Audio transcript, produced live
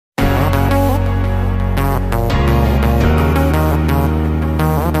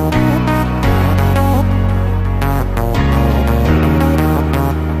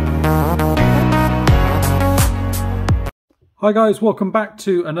Hi guys, welcome back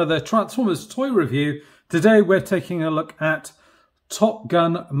to another Transformers toy review. Today we're taking a look at Top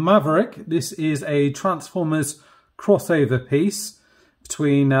Gun Maverick. This is a Transformers crossover piece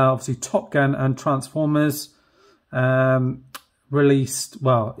between obviously Top Gun and Transformers. Released,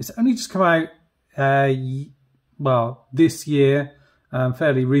 well, it's only just come out this year,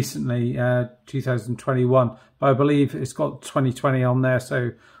 fairly recently, 2021, but I believe it's got 2020 on there, so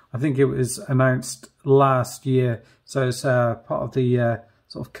I think it was announced last year, so it's part of the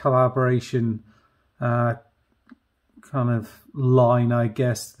sort of collaboration kind of line, I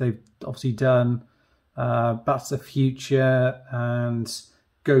guess. They've obviously done Back to the Future and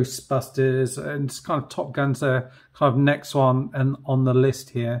Ghostbusters, and it's kind of Top Gun's kind of next one and on the list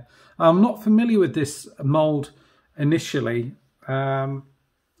here. I'm not familiar with this mold initially,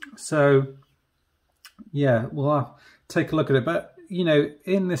 so yeah, we'll take a look at it. But you know,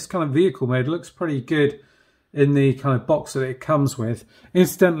 in this kind of vehicle mode, it looks pretty good in the kind of box that it comes with.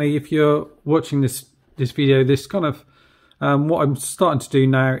 Incidentally, if you're watching this video, this kind of what I'm starting to do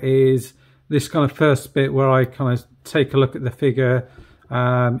now is this kind of first bit where I kind of take a look at the figure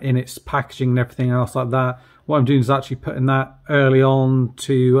in its packaging and everything else like that. What I'm doing is actually putting that early on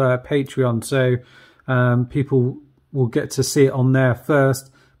to Patreon, so people will get to see it on there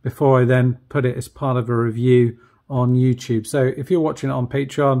first before I then put it as part of a review on YouTube. So if you're watching it on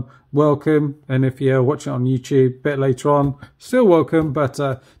Patreon, welcome, and if you're watching it on YouTube a bit later on, still welcome, but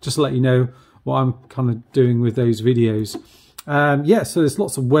just to let you know what I'm kind of doing with those videos. Yeah, so there's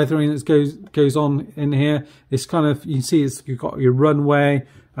lots of weathering that goes on in here. It's kind of, you can see you've got your runway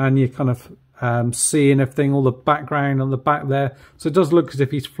and you're kind of seeing everything, all the background on the back there, so it does look as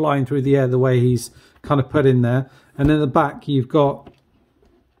if he's flying through the air the way he's kind of put in there. And in the back you've got,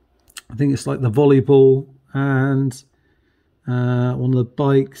 I think it's like the volleyball and one of the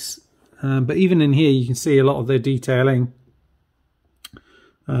bikes, but even in here you can see a lot of the detailing.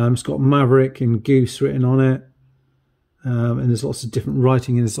 It's got Maverick and Goose written on it, and there's lots of different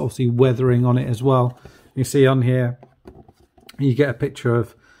writing, and there's obviously weathering on it as well. You see on here you get a picture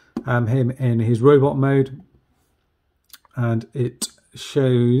of him in his robot mode, and it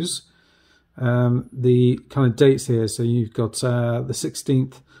shows the kind of dates here. So you've got the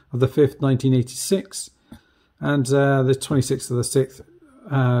 16th of the 5th 1986 and the 26th of the 6th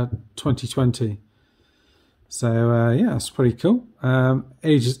 2020. So yeah, it's pretty cool.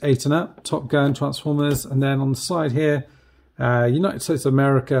 Ages 8 and up, Top Gun, Transformers, and then on the side here, United States of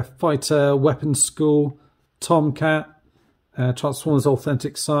America Fighter Weapons School, Tomcat, Transformers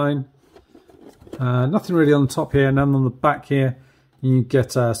authentic sign. Nothing really on the top here, and then on the back here you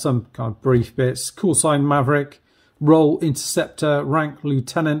get some kind of brief bits. Call sign Maverick, role Interceptor, rank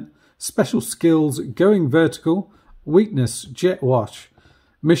Lieutenant, special skills going vertical, weakness jet wash,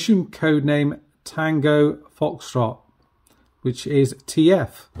 mission codename Tango Foxtrot, which is TF,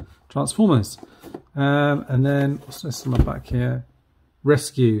 Transformers. And then what's this on the back here?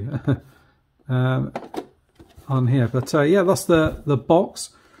 Rescue on here. But yeah, that's the box.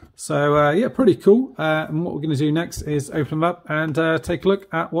 So yeah, pretty cool. And what we're going to do next is open them up and take a look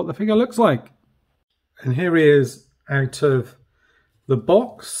at what the figure looks like. And here he is out of the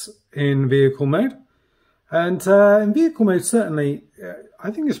box in vehicle mode. And in vehicle mode, certainly,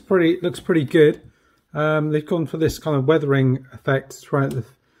 I think it's looks pretty good. They've gone for this kind of weathering effect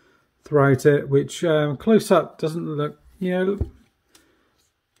throughout it, which close up doesn't look, you know,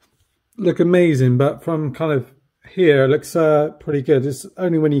 look amazing, but from kind of here it looks pretty good. It's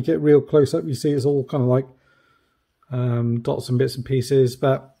only when you get real close up you see it's all kind of like dots and bits and pieces,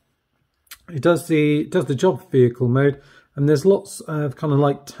 but it does the job for vehicle mode. And there's lots of kind of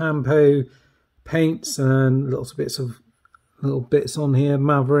like Tampo paints and lots of little bits on here.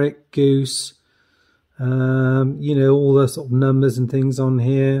 Maverick, Goose, you know, all the sort of numbers and things on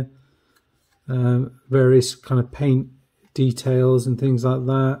here. Various kind of paint details and things like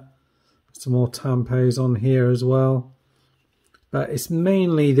that. Some more tampos on here as well. But it's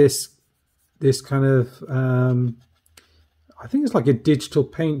mainly this kind of I think it's like a digital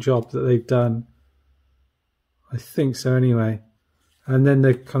paint job that they've done. I think so anyway. And then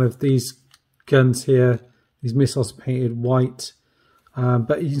the kind of these guns here, these missiles are painted white.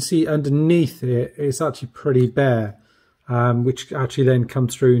 But you can see underneath it, it's actually pretty bare, which actually then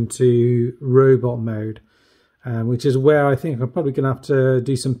comes through into robot mode, which is where I think I'm probably going to have to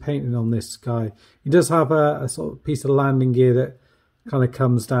do some painting on this guy. He does have a sort of piece of landing gear that kind of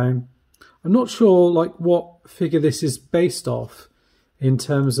comes down. I'm not sure like what figure this is based off in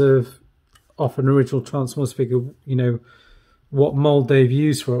terms of an original Transformers figure, you know, what mold they've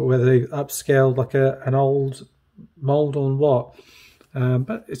used for it, whether they've upscaled like an old mold on what.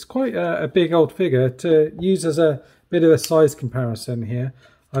 But it's quite a big old figure to use as a bit of a size comparison here.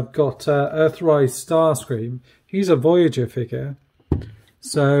 I've got Earthrise Starscream. He's a Voyager figure,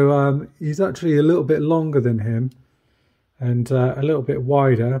 so he's actually a little bit longer than him and a little bit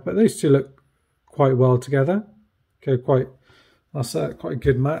wider, but those two look quite well together. That's quite a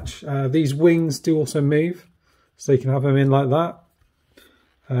good match. These wings do also move, so you can have them in like that,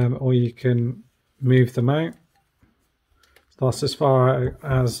 or you can move them out. That's as far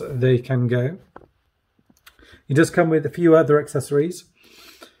as they can go. He does come with a few other accessories.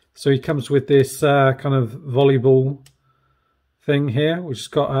 So he comes with this kind of volleyball thing here, which has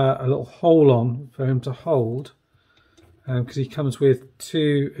got a little hole on for him to hold, because he comes with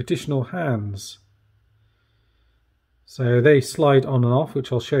 2 additional hands. So they slide on and off,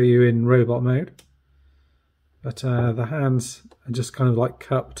 which I'll show you in robot mode. But the hands are just kind of like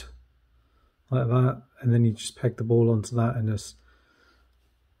cupped like that, and then you just peg the ball onto that and just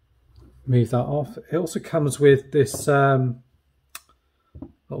move that off. It also comes with this little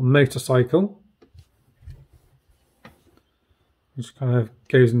motorcycle, which kind of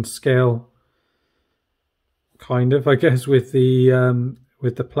goes in scale, kind of, I guess, with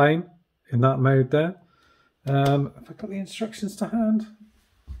the plane in that mode there. Have I got the instructions to hand?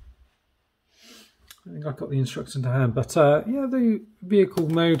 I think I've got the instruction to hand, but yeah, the vehicle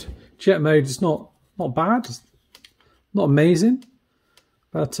mode, jet mode, is not bad. It's not amazing,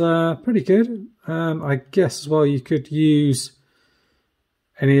 but pretty good. I guess as well you could use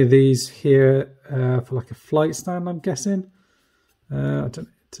any of these here for like a flight stand, I'm guessing. I don't,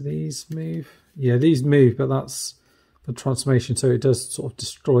 do these move? Yeah, these move, but that's the transformation, so it does sort of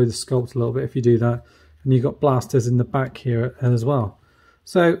destroy the sculpt a little bit if you do that. And you've got blasters in the back here as well.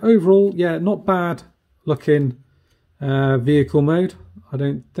 So overall, yeah, not bad looking vehicle mode, I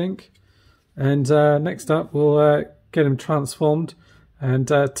don't think. And next up, we'll get him transformed and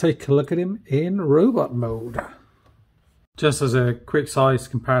take a look at him in robot mode. Just as a quick size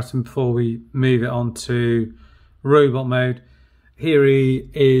comparison before we move it on to robot mode, here he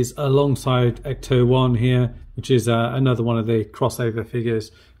is alongside Ecto 1 here, which is another one of the crossover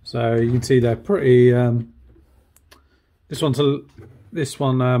figures. So you can see they're pretty. This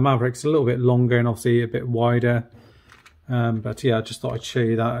one Maverick's a little bit longer and obviously a bit wider. But yeah, I just thought I'd show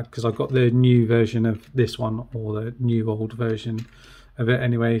you that because I've got the new version of this one, or the new old version of it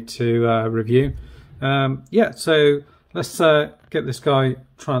anyway, to review. Yeah, so let's get this guy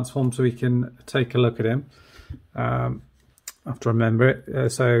transformed so we can take a look at him. I have to remember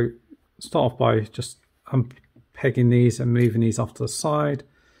it. So start off by just unpegging these and moving these off to the side.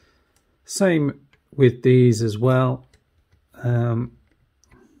 Same with these as well. I'll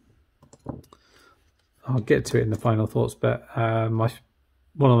get to it in the final thoughts, but one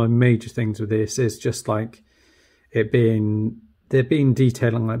of my major things with this is just like they're being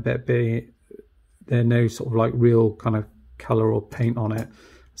detailing like that, there's no sort of like real kind of color or paint on it,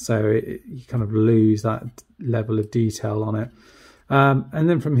 so you kind of lose that level of detail on it. And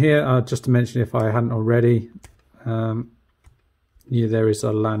then from here, just to mention if I hadn't already, yeah, there is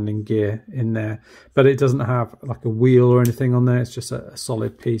a landing gear in there, but it doesn't have like a wheel or anything on there. It's just a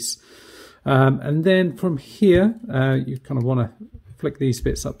solid piece. And then from here, you kind of want to flick these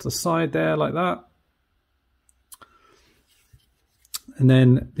bits up to the side there like that. And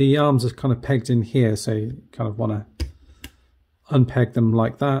then the arms are kind of pegged in here, so you kind of want to unpeg them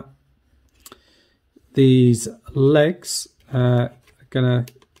like that. These legs are going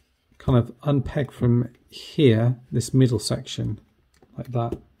to kind of unpeg from here, this middle section, like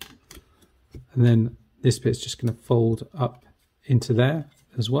that. And then this bit's just going to fold up into there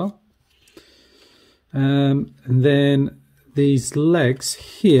as well. And then these legs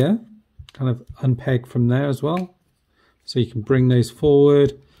here kind of unpeg from there as well. So you can bring those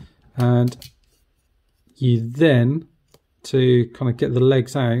forward, and you then, to kind of get the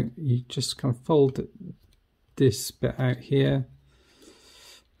legs out, you just kind of fold this bit out here,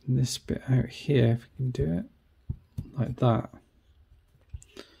 and this bit out here, if you can do it, like that.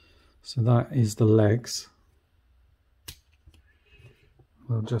 So that is the legs.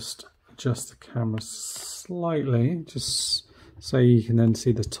 We'll just adjust the camera slightly, just so you can then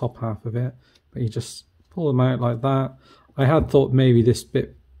see the top half of it, but you just pull them out like that. I had thought maybe this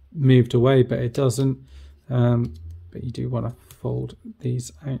bit moved away, but it doesn't. But you do want to fold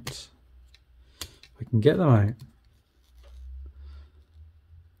these out. If I can get them out.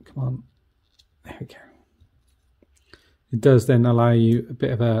 Come on. There we go. It does then allow you a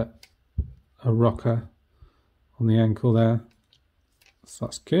bit of a rocker on the ankle there. So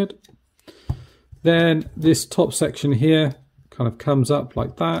that's good. Then this top section here kind of comes up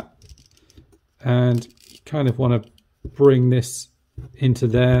like that. And you kind of want to bring this into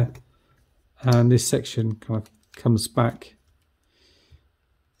there, and this section kind of comes back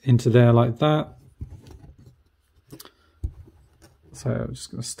into there like that. So I'm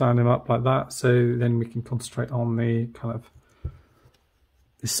just going to stand him up like that, so then we can concentrate on the kind of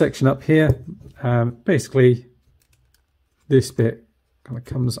this section up here. Basically this bit kind of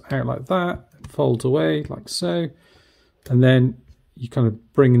comes out like that, folds away like so, and then you kind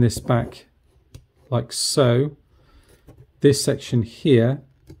of bring this back like so. This section here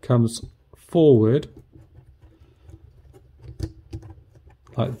comes forward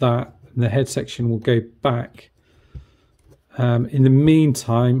like that, and the head section will go back. In the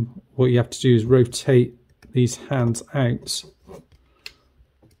meantime, what you have to do is rotate these hands out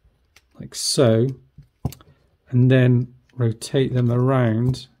like so, and then rotate them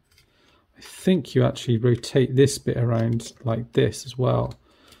around. I think you actually rotate this bit around like this as well,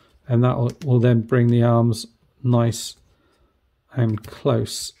 and that will then bring the arms nice and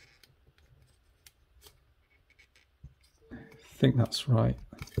close. I think that's right.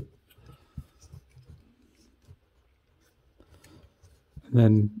 And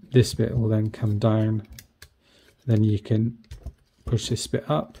then this bit will then come down. Then you can push this bit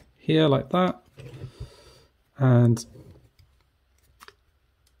up here like that, and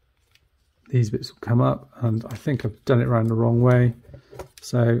these bits will come up, and I think I've done it around the wrong way,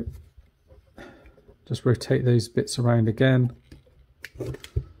 so just rotate those bits around again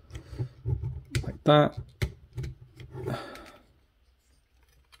like that.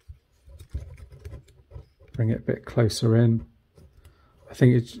 Bring it a bit closer in. I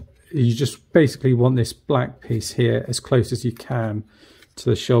think you just basically want this black piece here as close as you can to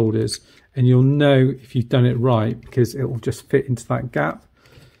the shoulders, and you'll know if you've done it right because it will just fit into that gap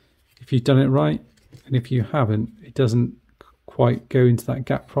if you've done it right, and if you haven't, it doesn't quite go into that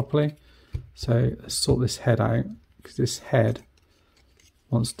gap properly. So let's sort this head out, because this head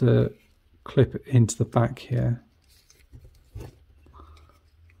wants to clip into the back here.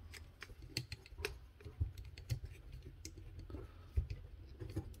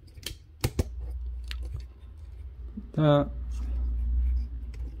 That.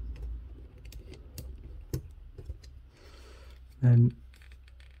 And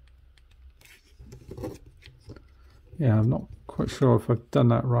yeah, I'm not quite sure if I've done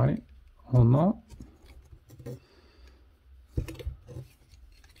that right or not. It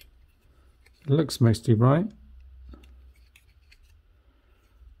looks mostly right.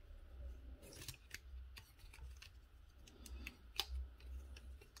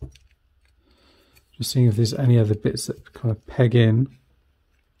 Just seeing if there's any other bits that kind of peg in.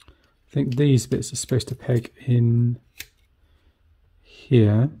 I think these bits are supposed to peg in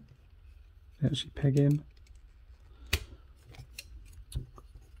here. They actually peg in.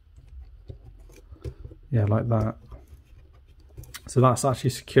 Yeah, like that. So that's actually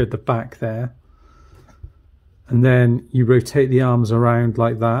secured the back there. And then you rotate the arms around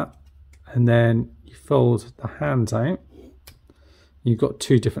like that, and then you fold the hands out. You've got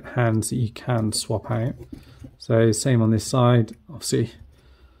two different hands that you can swap out. So same on this side. Obviously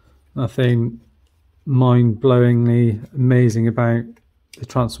nothing mind-blowingly amazing about the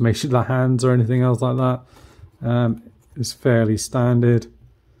transformation of the hands or anything else like that. It's fairly standard.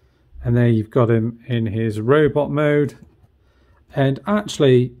 And there you've got him in his robot mode. And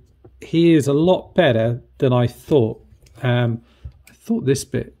actually he is a lot better than I thought. I thought this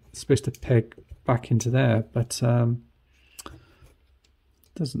bit is supposed to peg back into there, but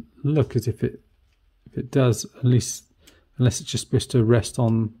doesn't look as if it does, at least unless it's just supposed to rest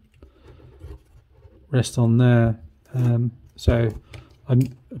on there. So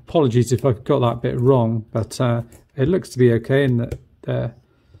apologies if I've got that bit wrong, but it looks to be okay in that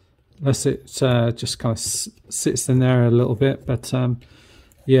unless it just kind of sits in there a little bit. But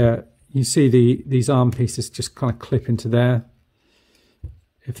yeah, you see these arm pieces just kind of clip into there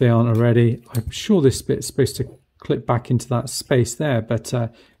if they aren't already. I'm sure this bit's supposed to clip back into that space there, but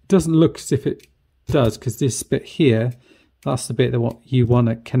it doesn't look as if it does, because this bit here, that's the bit that what you want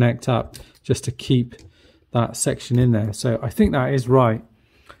to connect up just to keep that section in there. So I think that is right.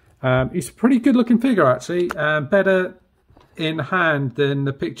 It's a pretty good looking figure actually, better in hand than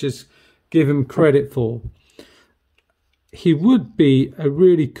the pictures give him credit for. He would be a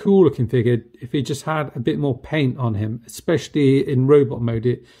really cool looking figure if he just had a bit more paint on him, especially in robot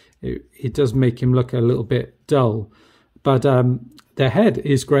mode. It does make him look a little bit dull, but the head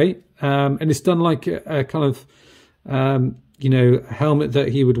is great, and it's done like a kind of you know, a helmet that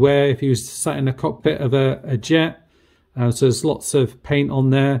he would wear if he was sat in a cockpit of a jet. So there's lots of paint on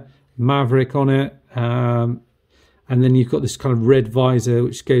there, Maverick on it, and then you've got this kind of red visor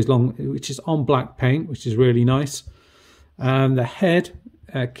which goes along, which is on black paint, which is really nice. The head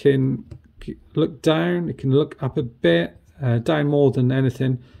can look down, it can look up a bit, down more than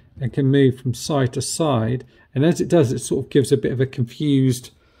anything, and can move from side to side. And as it does, it sort of gives a bit of a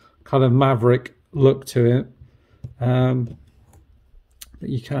confused kind of Maverick look to it. But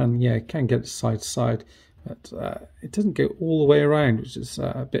you can, yeah, it can get side to side, but it doesn't go all the way around, which is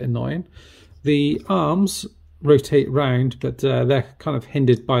a bit annoying. The arms rotate round, but they're kind of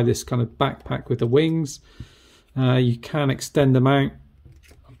hindered by this kind of backpack with the wings. You can extend them out,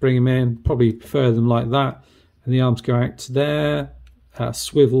 bring them in, probably prefer them like that, and the arms go out to there,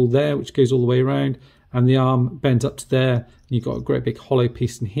 swivel there, which goes all the way around, and the arm bends up to there, and you've got a great big hollow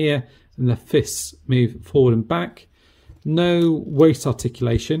piece in here, and the fists move forward and back. No waist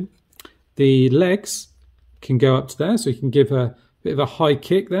articulation. The legs can go up to there, so you can give a bit of a high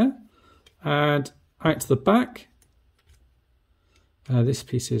kick there, and out to the back. This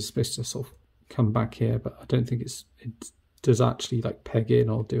piece is supposed to sort of come back here, but I don't think it does actually like peg in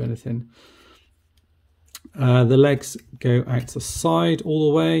or do anything. The legs go out to the side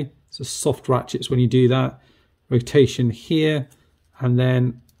all the way. So soft ratchets when you do that. Rotation here, and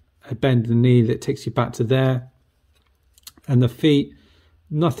then a bend in the knee that takes you back to there. And the feet,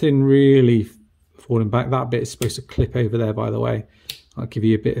 nothing really falling back. That bit is supposed to clip over there, by the way. I'll give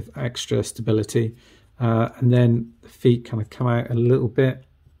you a bit of extra stability. And then the feet kind of come out a little bit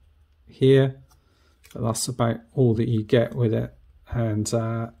here. But that's about all that you get with it. And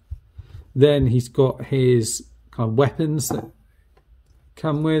then he's got his kind of weapons that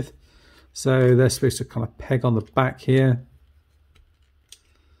come with. So they're supposed to kind of peg on the back here.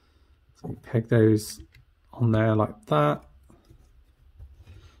 So you peg those on there like that.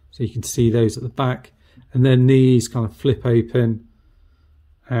 So you can see those at the back. And then these kind of flip open,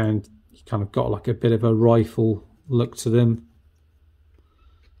 and you kind of got like a bit of a rifle look to them.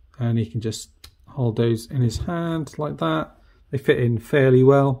 And he can just hold those in his hand like that. They fit in fairly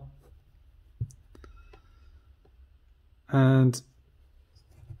well. And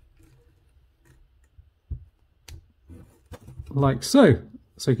like so.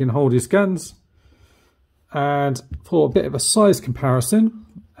 So he can hold his guns. And for a bit of a size comparison,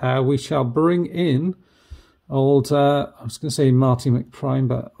 we shall bring in old, I was going to say Marty McPrime,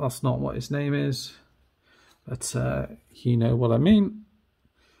 but that's not what his name is. But you know what I mean.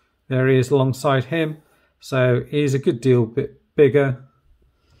 There he is alongside him. So he's a good deal bit bigger.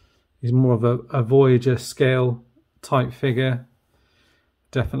 He's more of a Voyager scale type figure,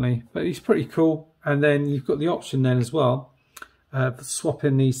 definitely. But he's pretty cool. And then you've got the option then as well for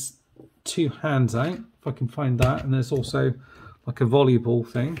swapping these two hands out, if I can find that. And there's also like a volleyball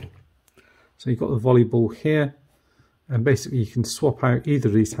thing. So you've got the volleyball here, and basically you can swap out either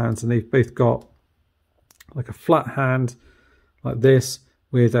of these hands, and they've both got like a flat hand like this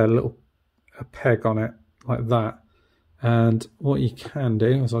with a peg on it like that. And what you can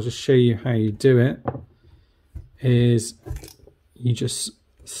do is, I'll just show you how you do it, is you just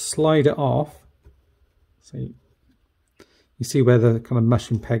slide it off. So you see where the kind of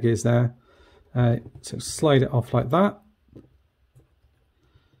mushroom peg is there. So slide it off like that,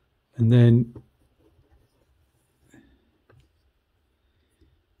 and then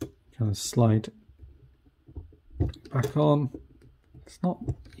kind of slide back on. It's not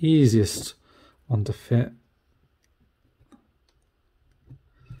the easiest one to fit.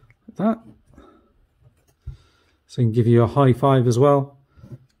 Like that. So it can give you a high five as well.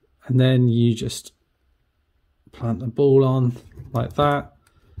 And then you just plant the ball on like that.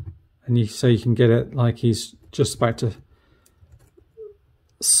 And so you can get it like he's just about to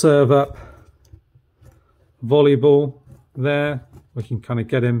serve up volleyball there. We can kind of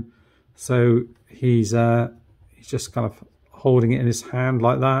get him so he's just kind of holding it in his hand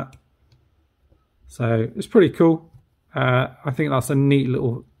like that. So it's pretty cool. I think that's a neat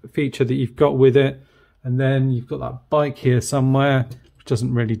little feature that you've got with it. And then you've got that bike here somewhere, which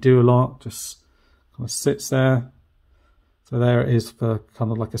doesn't really do a lot, just kind of sits there. So there it is for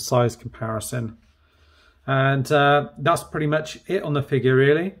kind of like a size comparison. And that's pretty much it on the figure,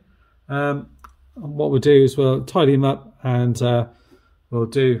 really. What we'll do is we'll tidy him up, and we'll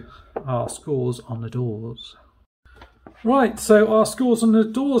do our scores on the doors. Right, so our scores on the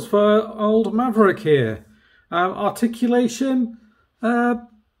doors for old Maverick here. Articulation,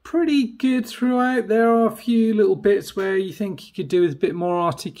 pretty good throughout. There are a few little bits where you think you could do with a bit more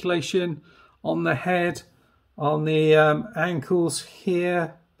articulation on the head, on the ankles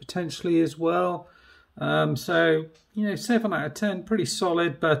here, potentially as well. So, you know, 7 out of 10, pretty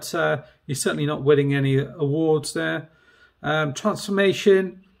solid, but you're certainly not winning any awards there.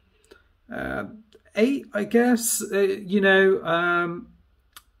 Transformation, 8, I guess. You know,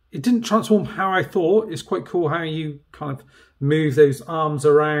 it didn't transform how I thought. It's quite cool how you kind of move those arms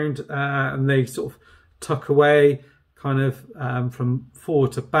around and they sort of tuck away kind of from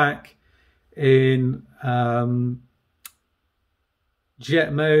forward to back in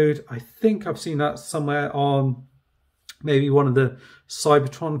jet mode. I think I've seen that somewhere on maybe one of the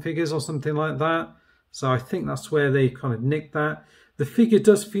Cybertron figures or something like that. So I think that's where they kind of nicked that. The figure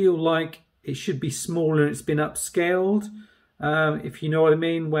does feel like it should be smaller and it's been upscaled, if you know what I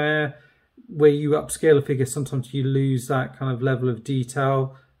mean, where you upscale a figure, sometimes you lose that kind of level of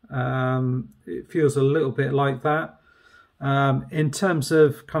detail. It feels a little bit like that. In terms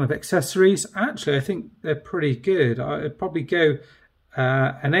of kind of accessories, actually, I think they're pretty good. I'd probably go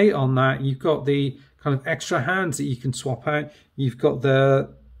an 8 on that. You've got the kind of extra hands that you can swap out. You've got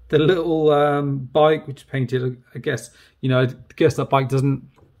the little bike, which is painted. I guess, you know, I guess that bike doesn't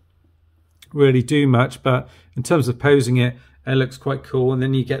really do much, but in terms of posing it, it looks quite cool. And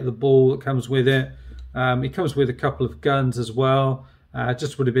then you get the ball that comes with it. It comes with a couple of guns as well. It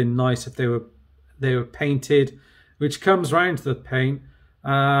just would have been nice if they were painted, which comes round to the paint.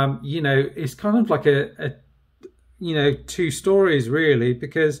 You know, it's kind of like a you know, 2 stories really,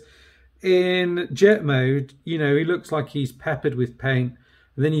 because in jet mode, you know, he looks like he's peppered with paint.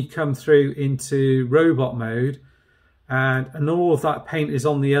 And then you come through into robot mode, and all of that paint is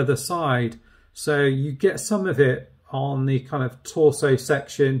on the other side. So you get some of it on the kind of torso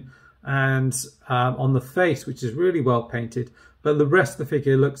section and on the face, which is really well painted. But the rest of the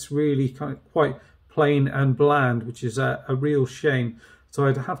figure looks really kind of quite plain and bland, which is a real shame. So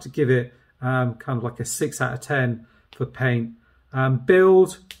I'd have to give it kind of like a 6 out of 10 for paint.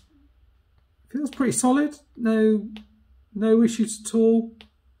 Build feels pretty solid. No issues at all.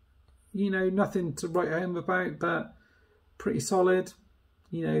 You know, nothing to write home about, but pretty solid.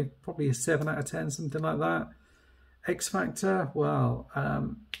 You know, probably a 7 out of 10, something like that. X Factor, well,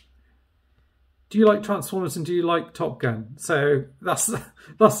 do you like Transformers and do you like Top Gun? So that's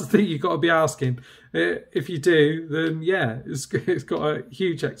the thing you've got to be asking. If you do, then yeah, it's got a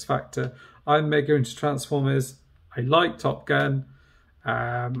huge X Factor. I'm mega into Transformers. I like Top Gun.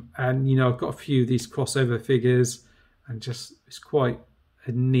 And, you know, I've got a few of these crossover figures, and just it's quite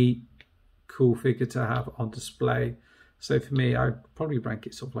a neat, cool figure to have on display. So for me, I'd probably rank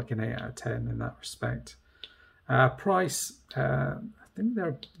it sort of like an 8 out of 10 in that respect. Price, I think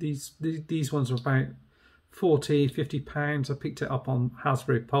these ones are about £40–50. I picked it up on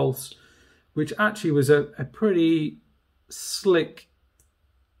Hasbro Pulse, which actually was a pretty slick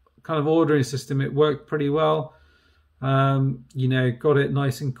kind of ordering system. It worked pretty well. You know, got it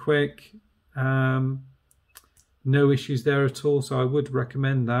nice and quick. No issues there at all, so I would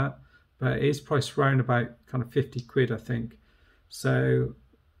recommend that. But it is priced around about kind of 50 quid, I think. So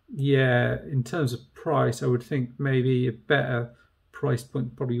yeah, in terms of price, I would think maybe a better price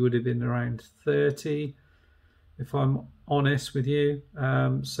point probably would have been around 30, if I'm honest with you.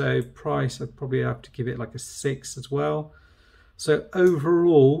 So price, I'd probably have to give it like a 6 as well. So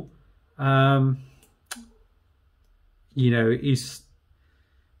overall, you know, he's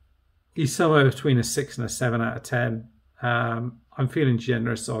somewhere between a 6 and a 7 out of 10. I'm feeling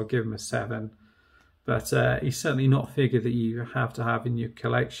generous, so I'll give him a 7. But he's certainly not a figure that you have to have in your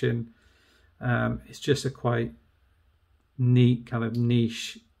collection. It's just a quite neat kind of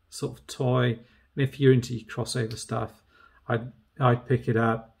niche sort of toy. And if you're into your crossover stuff, I'd pick it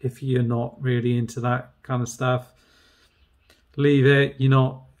up. If you're not really into that kind of stuff, leave it. You're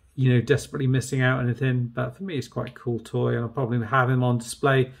not, you know, desperately missing out on anything. But for me, it's quite a cool toy, and I'll probably have him on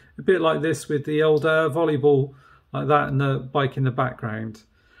display a bit like this with the old volleyball like that and the bike in the background.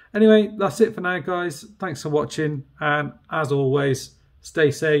 Anyway, that's it for now, guys. Thanks for watching, and as always,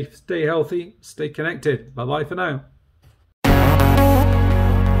 stay safe, stay healthy, stay connected. Bye bye for now.